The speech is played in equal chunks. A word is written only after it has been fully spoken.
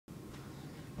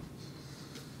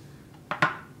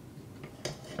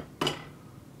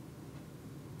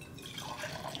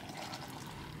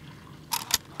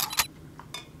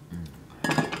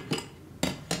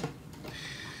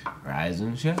rise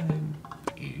and shine.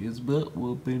 It's butt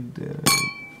whooping time.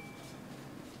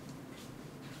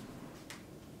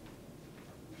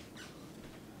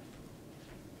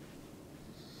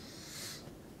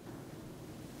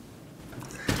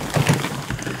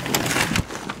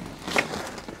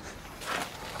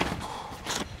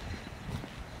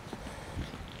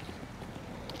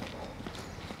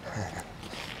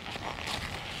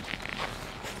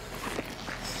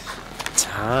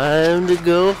 Time to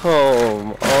go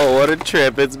home. Oh, what a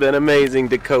trip. It's been amazing.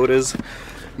 Dakotas,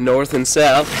 north and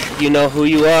south. You know who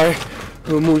you are,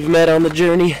 whom we've met on the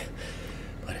journey.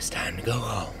 But it's time to go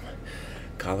home.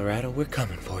 Colorado, we're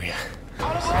coming for you.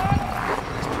 We're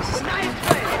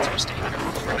staying here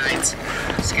for 4 nights.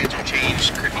 Schedule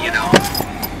changed, you know.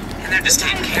 And they're just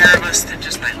taking care of us. They're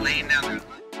just like laying down their life.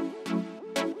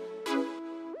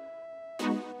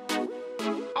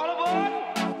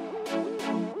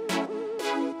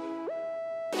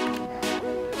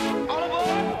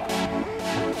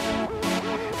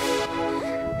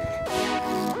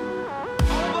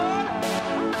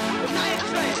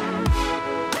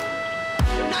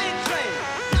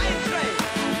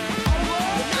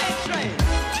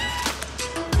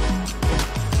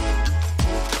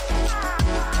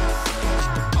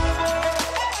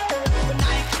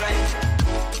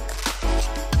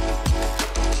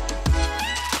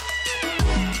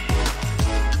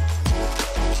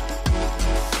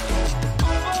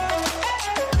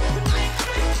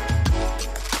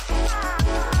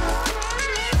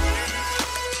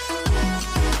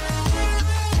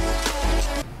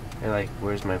 Like,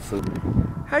 where's my food?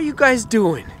 How you guys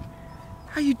doing?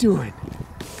 How you doing?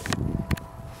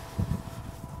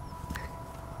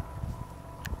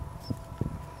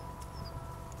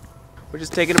 We're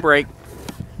just taking a break,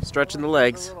 stretching the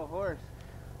legs. A little horse.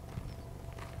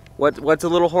 What's a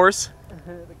little horse?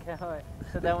 The cow.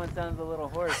 So that one sounds a little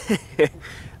hoarse.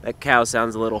 That cow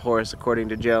sounds a little hoarse, according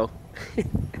to Joe.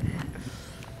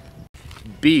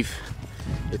 Beef.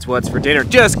 It's what's for dinner.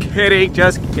 Just kidding,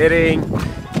 just kidding.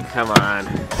 Come on.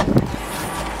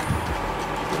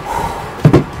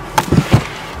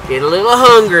 Get a little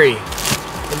hungry.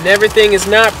 And everything is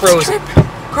not frozen.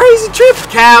 Crazy trip.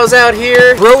 Cows out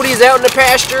here. Roadies out in the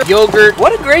pasture. Yogurt.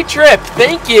 What a great trip.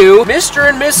 Thank you, Mr.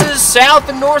 and Mrs. South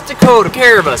and North Dakota. Take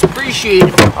care of us. Appreciate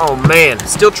it. Oh man.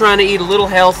 Still trying to eat a little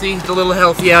healthy. A little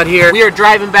healthy out here. We are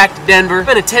driving back to Denver. It's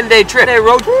been a 10-day trip.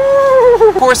 Road.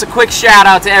 Of course, a quick shout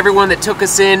out to everyone that took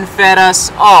us in, fed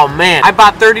us. Oh man. I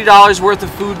bought $30 worth of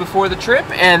food before the trip,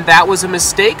 and that was a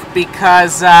mistake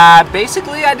because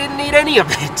basically I didn't eat any of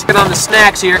it. And on the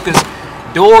snacks here, because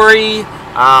Dory,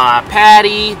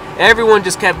 Patty, everyone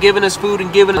just kept giving us food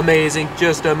and giving. Amazing,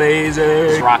 just amazing.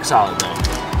 It's rock solid though.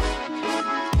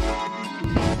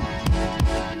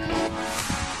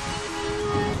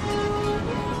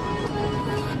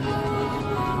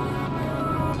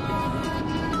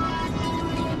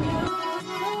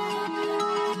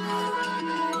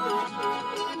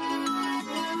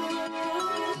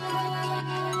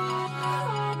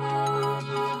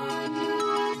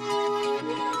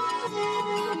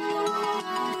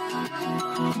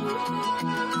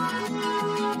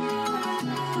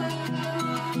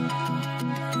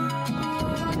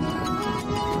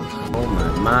 Oh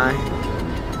my.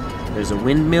 There's a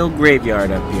windmill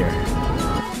graveyard up here.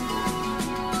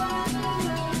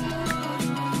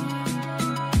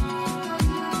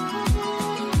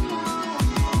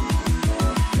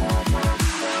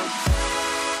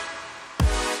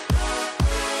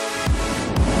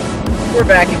 We're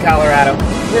back in Colorado.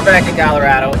 We're back in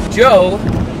Colorado. Joe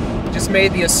just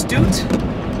made the astute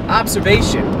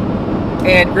observation.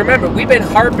 And remember, we've been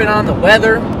harping on the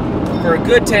weather for a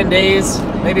good 10 days,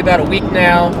 maybe about a week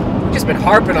now. We've just been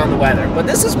harping on the weather. But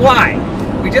this is why.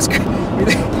 We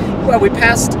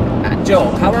passed,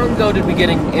 Joe, how long ago did we get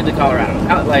into Colorado?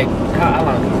 How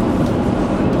long?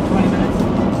 20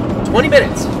 minutes. 20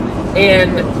 minutes.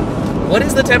 And what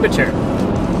is the temperature?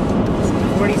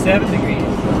 47 degrees.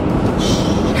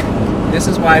 This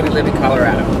is why we live in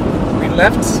Colorado. We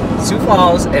left Sioux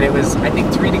Falls and it was, I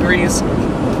think, 3 degrees.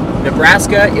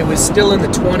 Nebraska, it was still in the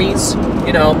 20s,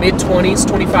 you know, mid-20s,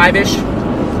 25-ish,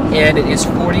 and it is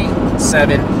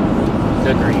 47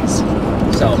 degrees.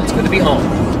 So it's good to be home.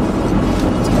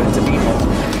 It's good to be home.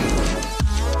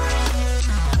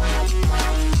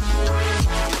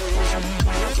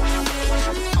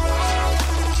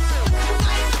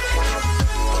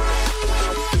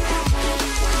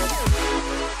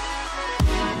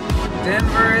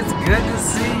 Denver, it's good to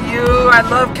see you. I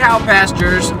love cow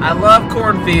pastures, I love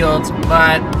cornfields,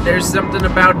 but there's something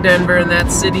about Denver and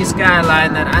that city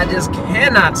skyline that I just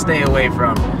cannot stay away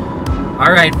from.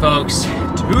 All right, folks,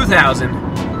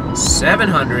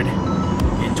 2,700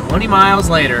 20 miles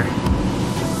later,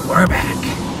 we're back.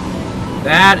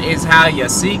 That is how you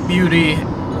seek beauty.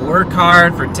 Work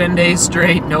hard for 10 days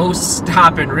straight, no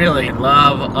stopping really, and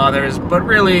love others, but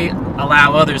really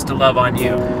allow others to love on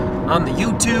you. On the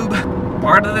YouTube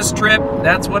part of this trip,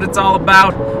 that's what it's all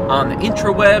about. On the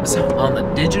intrawebs, on the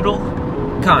digital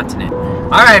continent.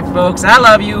 Alright folks, I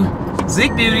love you.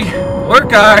 Seek beauty,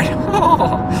 work hard,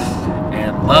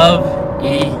 and love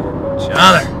each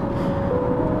other.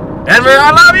 Denver, I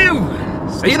love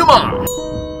you. See you tomorrow.